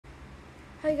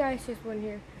Hi guys, just one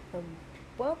here.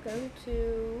 Welcome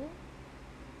to.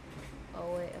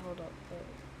 Oh wait, hold up.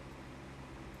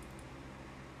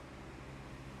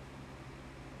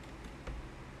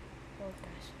 Oh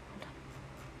guys, hold up.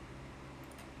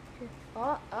 Here.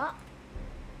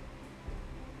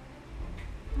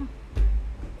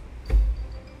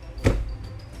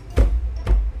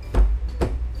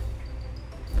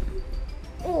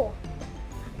 Oh.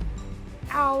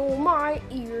 Ow, my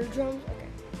eardrums. Okay.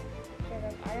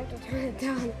 I have to turn it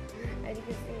down, as you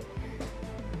can see.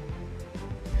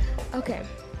 Okay.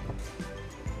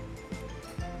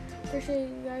 Pretty sure you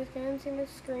guys can see my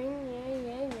screen. Yeah,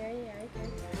 I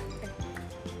can. Okay.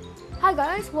 Hi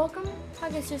guys, welcome. Hi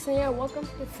guys, just welcome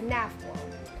to FNaF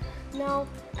World. Now,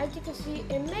 as you can see,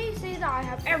 it may say that I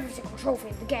have every single trophy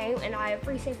in the game, and I have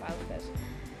free save files because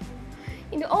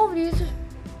all of these,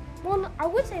 well, I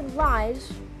would say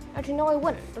lies. Actually, no, I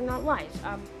wouldn't. They're not lies.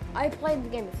 I played the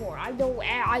game before. I know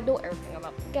everything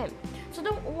about the game. So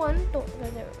don't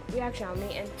get a reaction on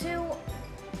me, and two,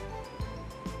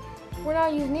 we're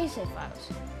not using these save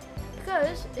files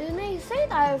because it may say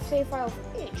that I have save files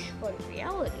for each, but in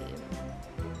reality,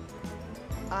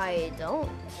 I don't.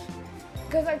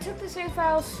 Because I took the save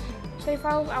files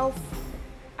out.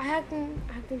 I hacked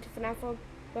into FNaF World.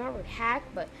 Well, not really hack,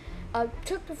 but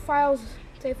took the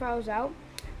save files out,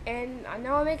 and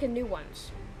now I'm making new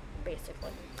ones,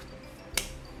 basically.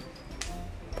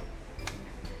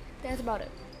 That's about it.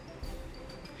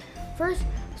 First,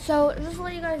 so just to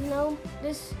let you guys know,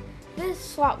 this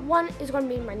slot 1 is going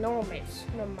to be my normal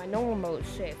mode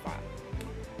save file.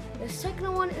 The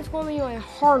second one is going to be my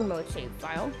hard mode save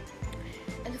file,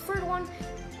 and the third one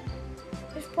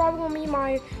is probably going to be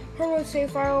my hard mode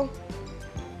save file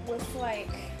with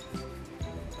like,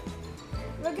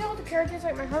 if I get all the characters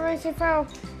like my hard mode save file,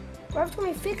 whether it's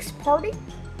going to be fixed party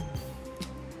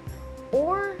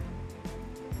or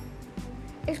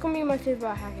it's going to be my save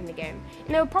about hacking the game.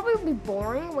 And it'll probably be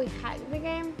boring when we hack the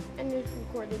game and just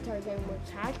record the entire game when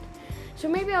it's hacked. So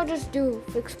maybe I'll just do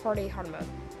fixed party hard mode.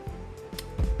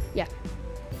 Yeah.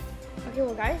 Okay,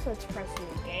 well guys, let's press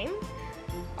new game.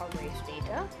 I'll erase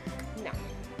data. Now,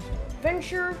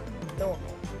 adventure,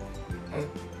 normal.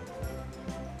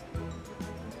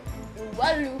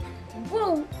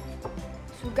 Whoa.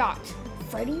 So we got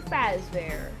Freddy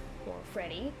Fazbear, or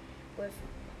Freddy, with,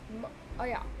 oh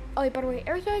yeah. Oh, by the way,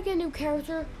 every time I get a new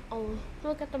character, I'll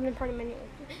look at them in the party menu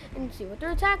and see what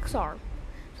their attacks are.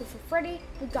 So for Freddy,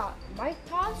 we got Mike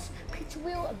Toss, Pizza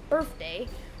Wheel, and Birthday.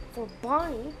 For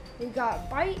Bonnie, we got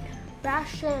Bite,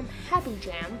 Bash Jam, Happy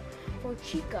Jam. For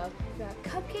Chica, we got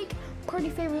Cupcake, Party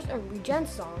Favors, and Regen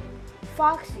Song.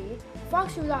 Foxy,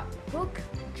 we got Hook,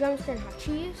 Jumpscare, and Hot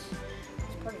Cheese.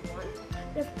 That's party 1.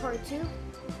 Then for party 2,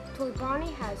 Toy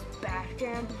Bonnie has Bash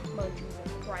Jam, Munchies,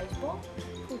 and Prize Ball.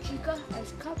 Toy Chica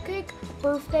has Cupcake,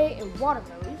 Birthday, and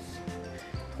Watermelons.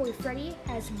 Toy Freddy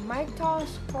has Mike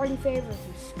Toss, Party Favors,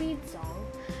 and Speed Song.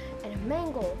 And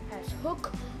Mangle has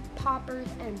Hook, Poppers,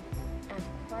 and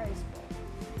Prize Ball.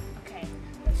 Okay,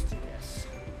 let's do this.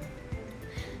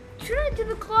 Should I do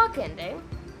the clock ending?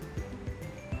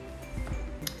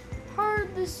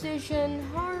 Hard decision.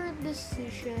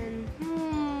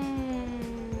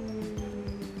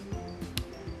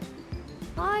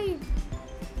 I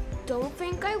don't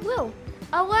think I will.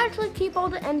 I'll actually keep all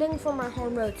the endings for my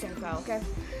hard mode save file, okay?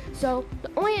 So the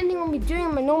only ending I'll be doing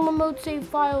in my normal mode save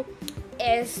file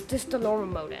is just the normal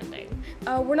mode ending.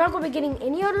 We're not going to be getting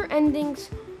any other endings.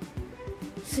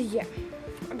 So yeah,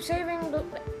 I'm saving the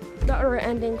other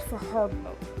endings for hard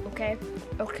mode, okay?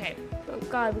 Okay. Oh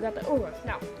God, we got that over.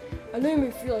 Now, I know you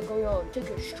may feel like going out and take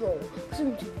a stroll.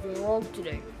 Something very wrong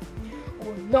today.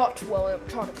 We're not well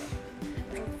electronica.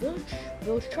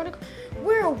 Village Tronica,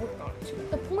 we're working on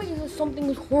it. The point is that something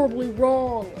is horribly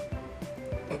wrong.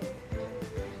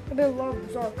 I've been a lot of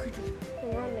bizarre creatures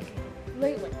around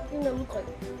lately. Things that look like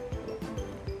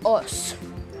us.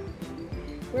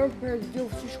 We're prepared to deal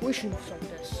with situations like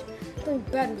this. Something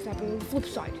bad is happening on the flip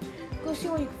side. Go see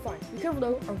what you can find. Be careful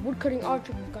though, our woodcutting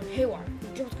object has gone haywire. The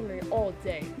jumps can be all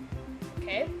day.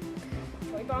 Okay?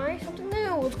 Try buy something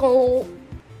new. Let's go.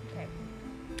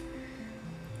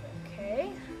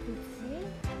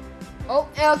 Oh,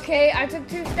 okay, I took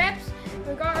 2 steps.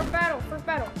 We got our battle, first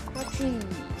battle. Hot cheese,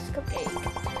 cupcake.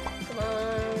 Come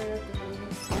on.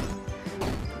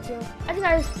 So, as you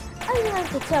guys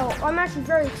can tell, I'm actually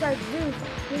very excited to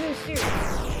do this series.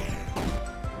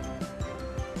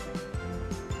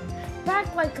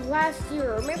 Back like last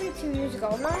year, or maybe 2 years ago,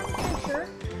 I'm not really sure.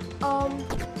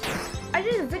 I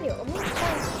did a video of me playing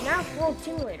FNaF World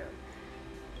Simulator.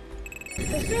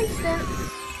 But since then,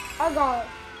 I got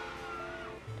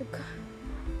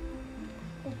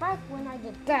back when I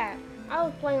did that, I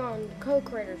was playing on the code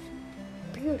creator's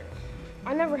computer.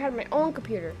 I never had my own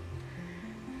computer.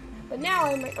 But now I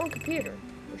have my own computer.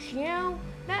 Which, you know,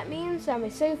 that means that my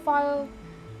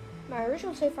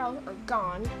original save files are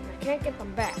gone, and I can't get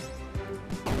them back.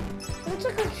 So it's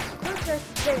like a quick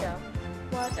data,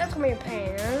 but that's gonna be a pain,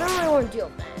 and I don't really want to deal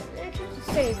with that. It's just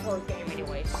a save for a game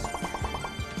anyways.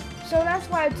 So that's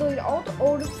why I deleted all the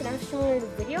old FNaF Simulator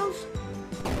videos.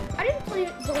 I didn't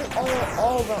delete all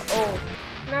the old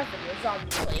FNaF videos,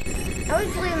 obviously. I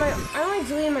only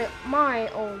deleted my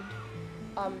old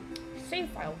save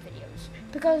file videos.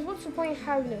 Because what's the point of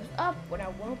having those up when I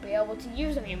won't be able to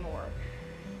use them anymore?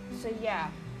 So yeah.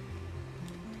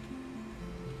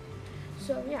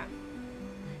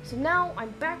 So now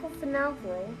I'm back with FNaF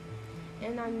World,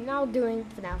 and I'm now doing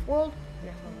FNaF World,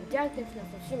 FNaF World Redacted, FNaF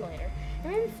World Simulator,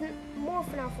 and maybe more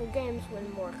FNaF World games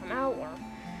when more come out, or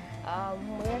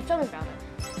we have something about it.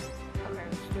 Okay,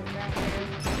 let's do that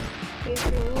here.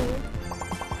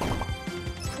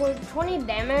 For 20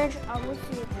 damage, let's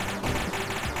see.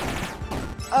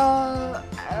 I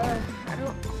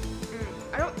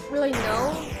don't really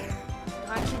know.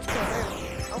 She's killed.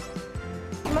 Oh,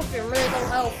 you must be really low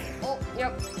health. Oh,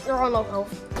 yep, you're on low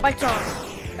health. Lights on.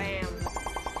 Bam.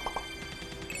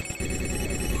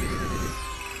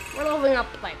 We're leveling up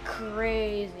like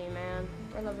crazy, man.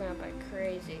 We're leveling up like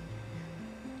crazy.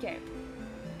 Okay.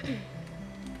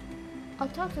 I'll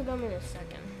talk to them in a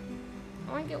second.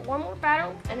 I want to get one more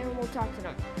battle, and then we'll talk to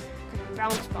them.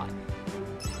 Bounce spot.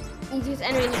 Easiest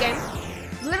enemy in the game.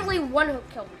 Literally one hook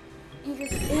kill them.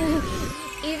 Easiest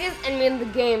enemy in the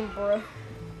game, bro.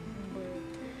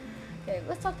 Okay,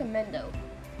 let's talk to Mendo.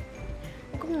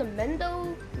 Welcome to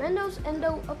Mendo's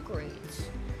Endo upgrades.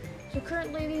 So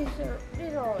currently these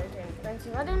are all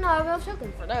expensive. I don't know if I was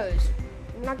looking for those.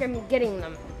 I'm not gonna be getting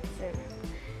them soon.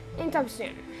 Anytime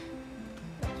soon.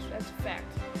 That's a fact.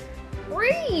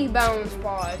 3 bounce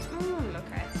spots.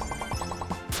 Okay.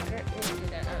 Okay, let me do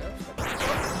that.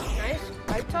 Nice.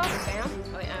 Pipe top. Bam.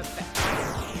 Oh yeah, back.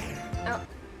 Oh.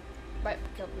 Pipe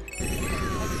killed me.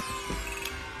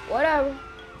 Whatever.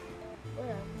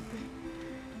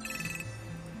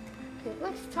 Okay,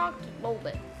 let's talk to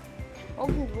Lolbit.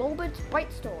 Welcome to Lolbit's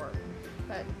Bite Store.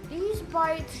 These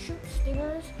bites shoot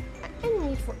stingers at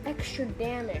enemies for extra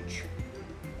damage.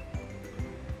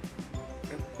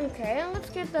 Okay, let's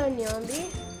get the neon bee.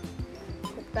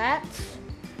 Put that.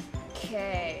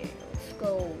 Okay, let's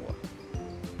go.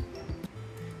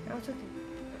 Now let's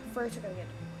first we're gonna get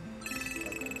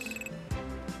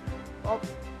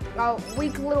tokens. Oh,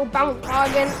 weak little bounce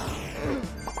again.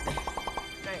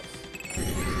 Nice.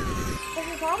 I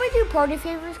should probably do party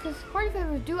favors because party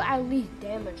favors do at least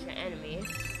damage the enemy.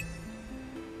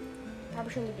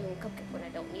 Probably shouldn't be doing cupcake when I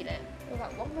don't need it.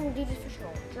 Welcome to DJ's Fishing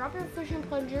Hole. Drop your fishing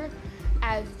plunger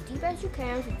as deep as you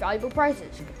can for valuable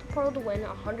prizes. Get the pearl to win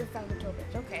 100,000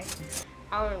 tokens. Okay.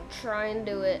 I'm gonna try and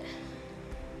do it.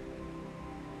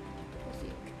 Let's see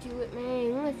if we can do it,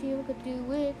 man. Let's see if we can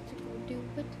do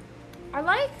it. I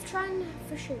like trying to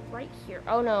fish it right here.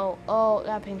 Oh no. Oh,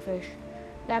 that pink fish.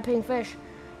 That pink fish.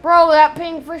 Bro, that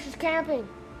pink fish is camping.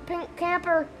 Pink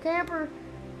camper.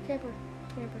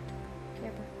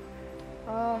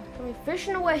 Somebody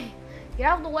fishing away. Get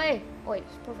out of the way. Oh, wait,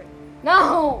 it's perfect.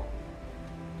 No!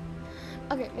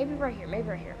 Okay, maybe right here.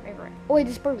 Oh, wait,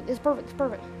 this is perfect.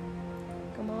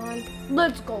 Come on.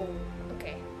 Let's go.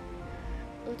 Okay.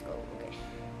 Okay.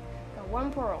 Got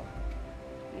 1 pearl.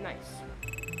 Nice.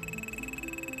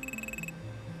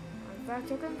 5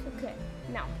 tokens? Okay.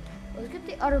 Now, let's get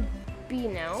the other bee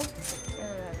now.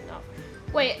 No.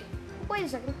 Wait a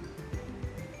second.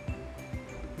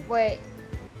 Wait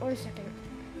a second.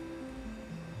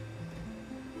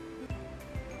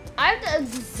 I have the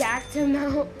exact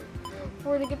amount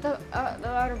to get the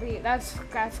other bee. That's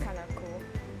kind of cool.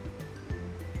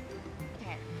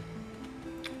 Okay.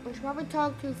 We should probably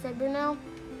talk to Fedber now.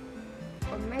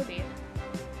 Or maybe.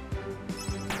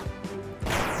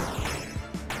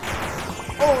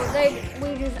 Oh, we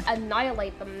just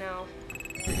annihilate them now.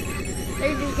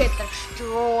 They just get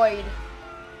destroyed.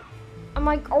 I'm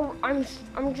like, oh, I'm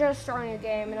just starting a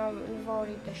game and I've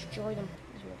already destroyed them.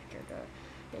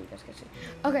 Yeah, you guys can see.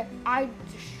 Okay, I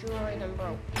destroyed them,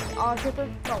 bro. Tripper,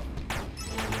 go.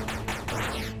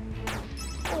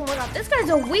 Oh my god, this guy's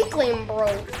a weakling, bro.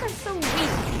 This guy's so weak.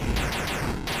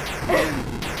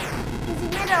 Is he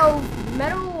made of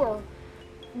metal or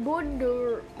wood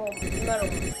or metal?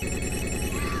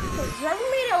 He's ever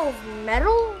made of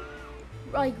metal?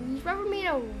 Like, he's ever made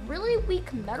of really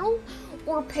weak metal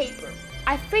or paper?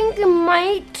 I think it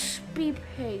might be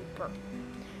paper.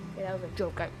 Okay, that was a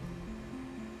joke.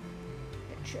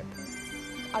 Chip.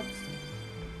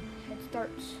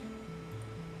 starts.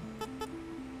 It's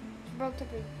about to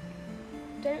be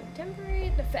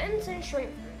temporary defense and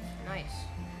strength. Nice.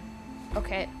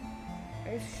 Okay.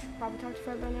 I should probably talk to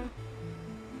Fred by now.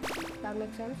 That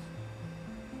makes sense.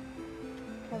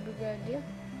 Probably a good idea.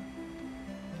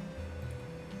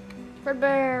 Fred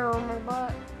Bear on my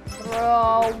butt.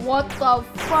 Bro, what the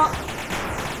fuck?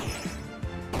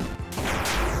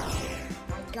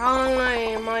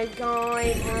 My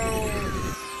guy, bro.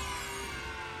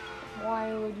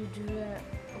 Why would you do that?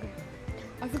 Okay.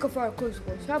 I think I found close to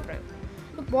what's happening.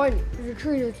 Look behind me. There's a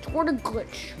tree that's toward a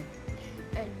glitch.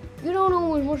 And you don't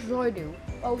know as much as I do.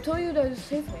 I'll tell you that it's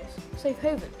a safe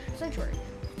haven, sanctuary.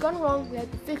 If it's gone wrong, we have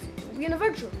to fix it. It will be an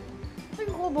adventure. I think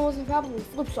Horrible wasn't happening on the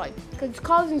flip side, because it's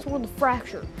causing sort of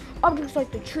fracture. Objects like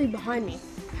the tree behind me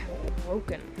have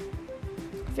broken.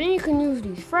 If you can use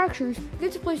these fractures,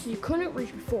 get to places you couldn't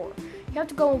reach before. You have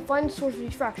to go and find the source of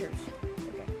these fractures.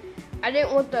 Okay. I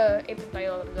didn't want the April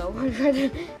dialogue to go. Okay,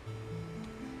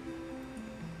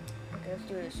 let's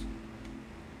do this.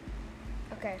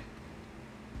 Okay.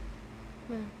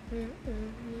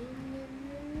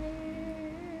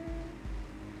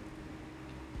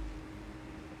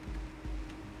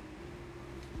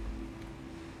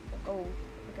 Oh,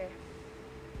 okay.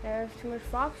 There's too much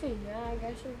Foxy. Yeah, I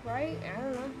guess you're right. I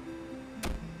don't know.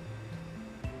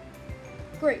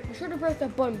 Great. Be sure to press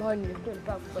that button behind you and clear the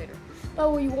path later.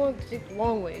 That way you won't have to take the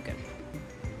long way again.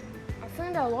 I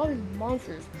found out a lot of these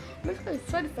monsters are basically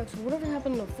side effects of whatever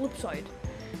happened on the flip side.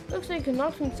 Looks like you can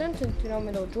knock some sense into them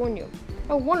and they'll join you.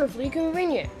 How wonderfully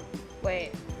convenient.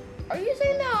 Wait. Are you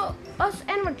saying that us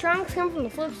animatronics come from the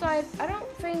flip side? I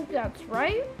don't think that's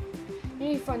right. You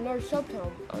need to find another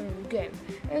subtitle on the game.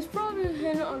 And it's probably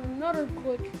hidden on another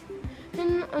glitch,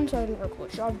 hidden inside another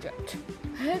glitch object.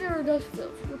 Head or dust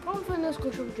fields. You'll probably find this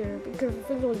glitch object here because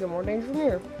things will get more dangerous from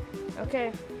here.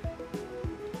 Okay.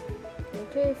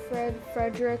 Okay, Fred,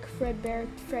 Frederick, Fred Bear,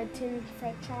 Fred Tin,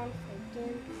 Fred Chan, Fred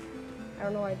Tin. I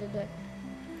don't know why I did that.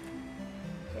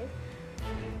 Okay.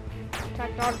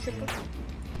 Attack dog shipper.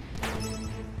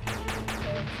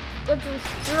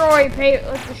 Okay.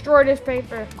 Let's destroy this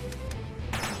paper.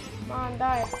 Come on,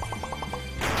 die.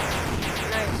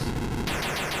 Nice.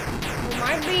 Well,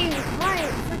 my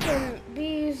freaking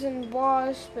bees and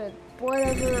wasps, but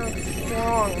whatever,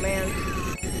 strong, man.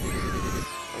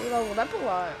 We leveled up a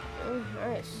lot. Oh,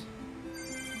 nice.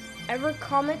 Ever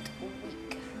comment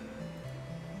weak.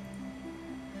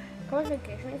 Comment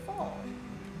occasionally fall.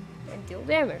 And deal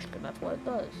damage, because that's what it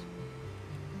does.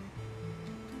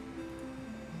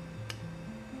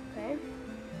 Okay.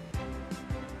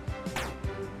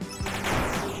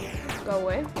 Go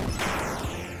away.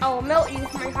 I will melt you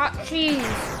with my hot cheese.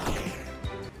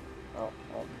 Oh,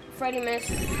 Freddy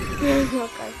missed.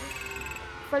 Okay.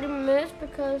 Freddy missed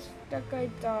because that guy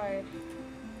died.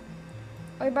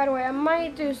 Oh, by the way, I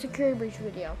might do a security breach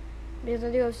video. Because I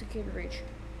do have security breach.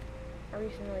 I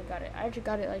recently got it. I actually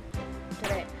got it like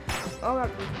today. Oh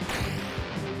god.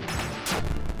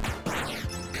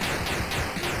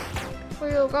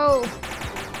 We'll go.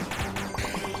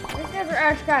 These guys are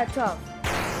actually kind of tough.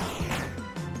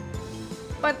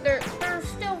 But they're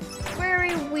still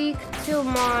very weak to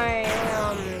my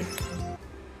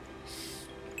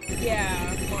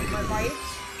my bites.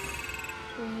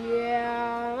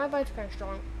 Yeah, my bite's kind of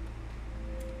strong.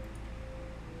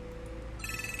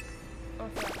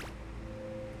 Okay.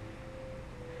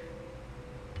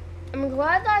 I'm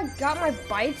glad that I got my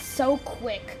bites so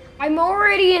quick. I'm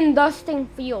already in dusting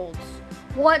fields.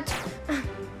 What?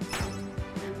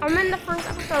 I'm in the first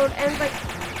episode and it's like,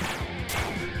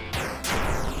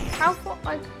 how far,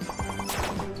 like,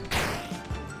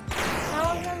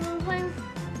 how is that moving?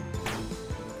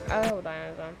 Hold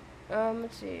on.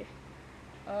 Let's see.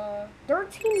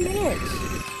 13 minutes.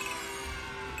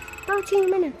 13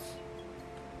 minutes.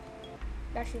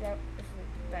 Actually, that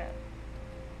isn't bad.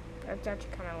 That's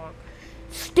actually kind of long.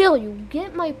 Still, you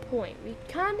get my point. We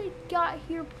kind of got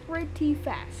here pretty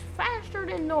fast. Faster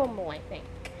than normal, I think.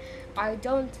 I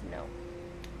don't know.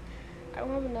 I don't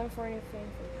have enough for anything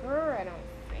from her, I don't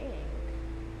think.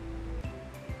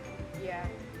 Yeah,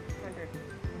 100.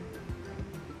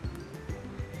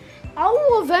 I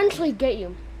will eventually get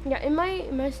you. Yeah, in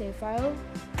my save file.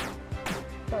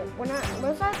 But when I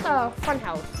was at the fun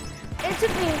house, it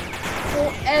took me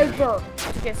forever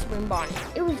to get Spring Bonnie.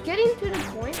 It was getting to the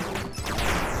point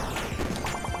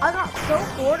I got so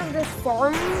bored of just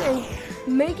farming and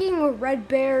making red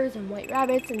bears and white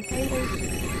rabbits and penguins.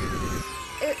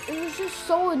 It was just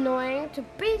so annoying to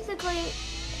basically,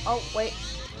 oh wait,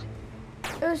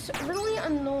 it was really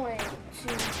annoying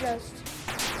to just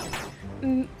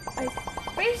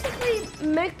basically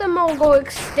make them all go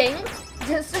extinct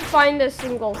just to find a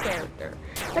single character.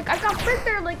 Like, I got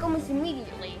Fredbear like almost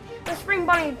immediately. The Spring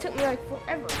Bunny took me like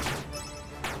forever.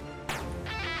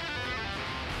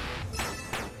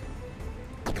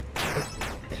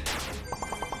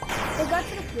 It got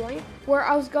to the point where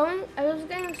I was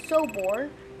getting so bored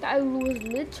that I was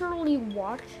literally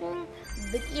watching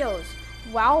videos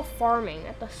while farming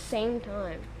at the same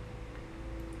time.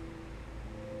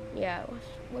 Yeah,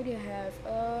 what do you have?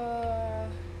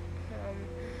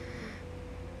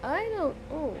 I don't,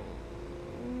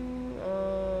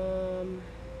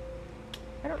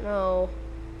 I don't know.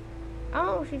 I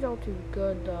don't know if she's all too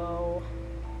good though.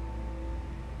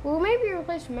 Well, maybe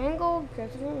replace Mango,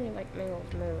 because I don't really like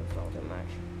Mango's moves all too much.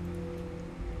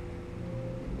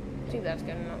 See if that's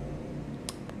good enough.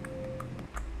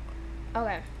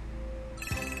 Okay.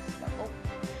 Oh.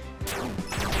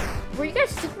 Were you guys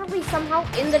secretly somehow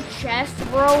in the chest,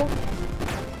 bro?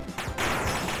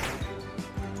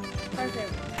 Okay.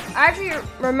 I actually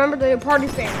remember the party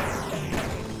favors.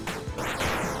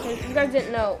 If you guys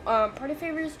didn't know, party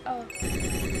favors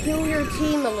heal your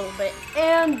team a little bit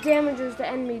and damages the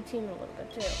enemy team a little bit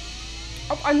too.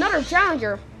 Oh, another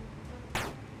challenger.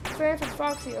 Francis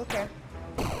Foxy, okay.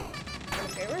 Party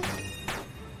favors.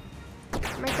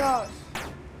 Oh my gosh.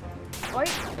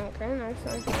 White, okay, nice.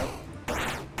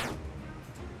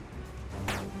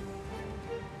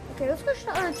 Okay, let's go to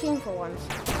the other team for once.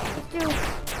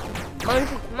 Let's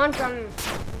do munch on,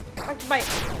 bite,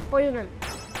 poison him.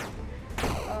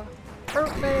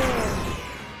 Perfect.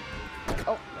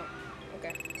 Oh, no.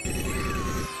 Okay.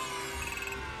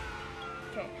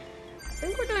 Okay. I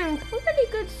think we're doing pretty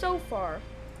good so far.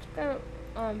 Just gotta,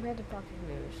 we have the pocket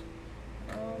moves.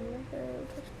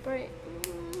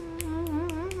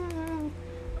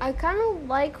 I kind of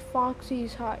like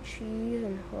Foxy's hot cheese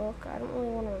and hook. I don't really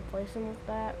want to replace him with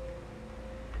that.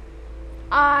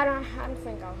 I don't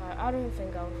think I'll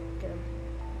get him.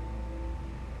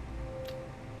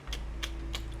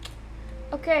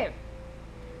 Okay,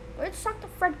 let's talk to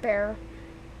Fredbear.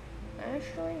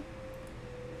 Actually,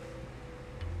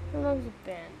 how long has it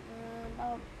been?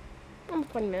 About almost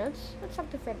 20 minutes. Let's talk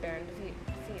to Fredbear and defeat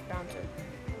Bouncer.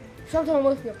 Something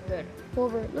looks me up ahead.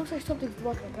 However, it looks like something's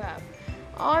blocking the path.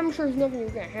 I'm sure it's nothing you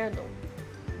can't handle.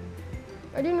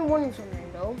 I didn't warn you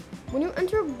something though. When you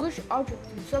enter a glitch object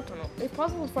in the subtunnel, it's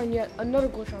possible to find yet another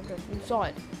glitch object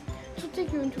inside. This will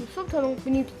take you into a subtunnel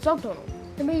beneath the subtunnel.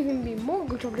 There may even be more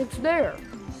glitch objects there.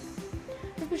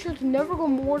 Just be sure to never go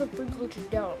more than 3 glitches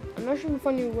down, unless you can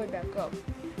find your way back up.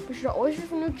 Be sure to always search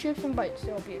for new chips and bites.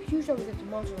 There will be a huge trouble against the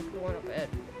monster like the one up ahead.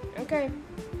 Okay.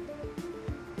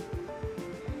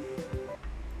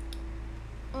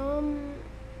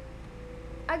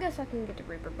 I guess I can get the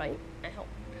Reaper bite. I hope.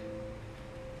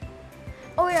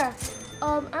 Oh yeah.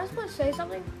 I was going to say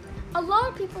something. A lot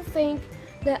of people think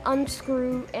that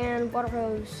Unscrew and Water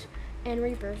Hose and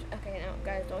Reapers. Okay, now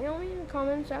guys, don't yell at me in the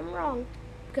comments. I'm wrong,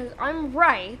 because I'm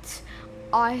right.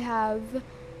 I have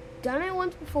done it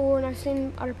once before, and I've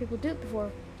seen other people do it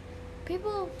before.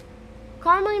 People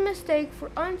commonly mistake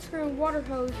for Unscrew, Water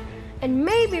Hose, and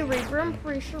maybe Reaper. I'm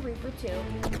pretty sure Reaper too,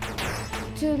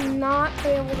 to not be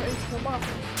able to insta-kill bosses.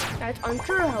 That's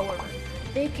untrue, however.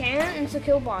 They can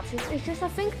insta-kill bosses. It's just I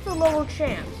think it's a lower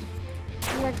chance.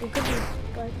 Like it could be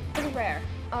like pretty rare.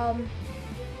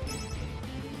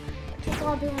 Just a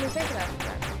lot of people mistake that.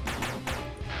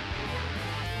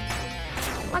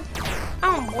 Like, I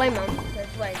don't blame them,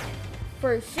 because like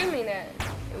for assuming that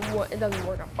it doesn't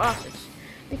work on bosses,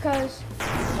 because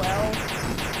well,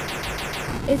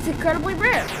 it's incredibly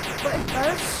rare, but it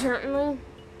does certainly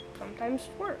sometimes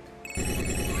work. So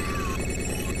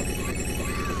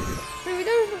if you're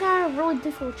doing some kind of really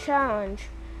difficult challenge,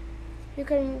 you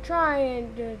can try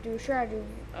and do a strategy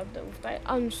of the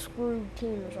Unscrewed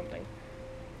team or something.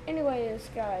 Anyways,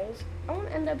 guys, I want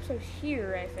to end the episode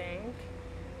here, I think.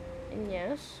 And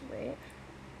yes, wait.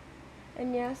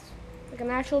 And yes, like an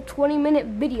actual 20-minute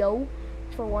video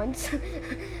for once.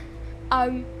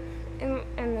 And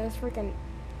this freaking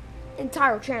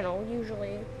entire channel,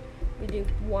 usually we do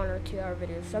 1 or 2 hour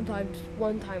videos. Sometimes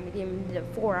one time we even did a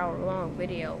 4-hour long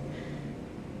video.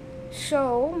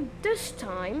 So this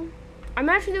time I'm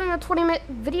actually doing a 20-minute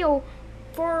video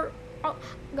for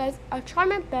guys. I'll try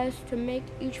my best to make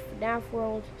each FNaF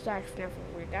World / FNaF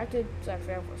World Redacted / FNaF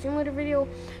World Simulator video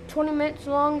 20 minutes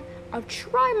long. I'll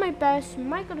try my best.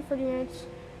 Might go to 30 minutes.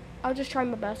 I'll just try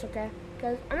my best, okay?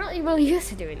 Because I'm not really used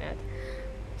to doing that.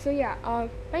 So yeah,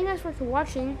 thank you guys for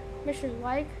watching. Make sure to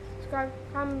like, subscribe,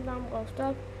 comment down below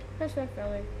stuff. That's my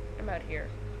family. I'm out of here.